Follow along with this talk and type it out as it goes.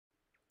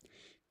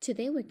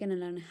Today we're going to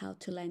learn how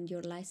to lend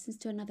your license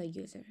to another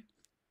user.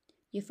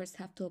 You first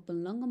have to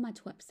open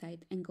LongoMatch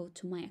website and go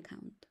to My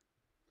Account.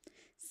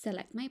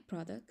 Select My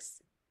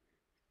Products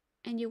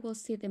and you will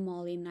see them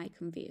all in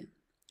icon view.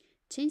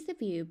 Change the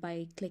view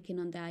by clicking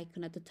on the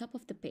icon at the top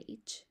of the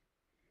page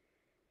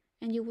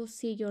and you will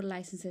see your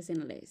licenses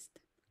in a list.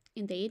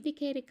 In the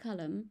indicated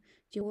column,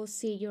 you will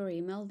see your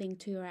email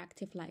linked to your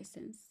active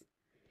license.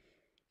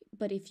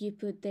 But if you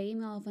put the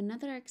email of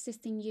another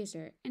existing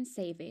user and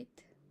save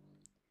it,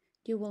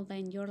 you will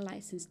lend your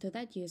license to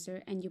that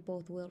user and you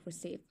both will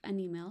receive an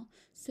email,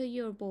 so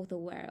you're both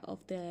aware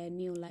of the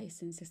new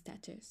license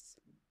status.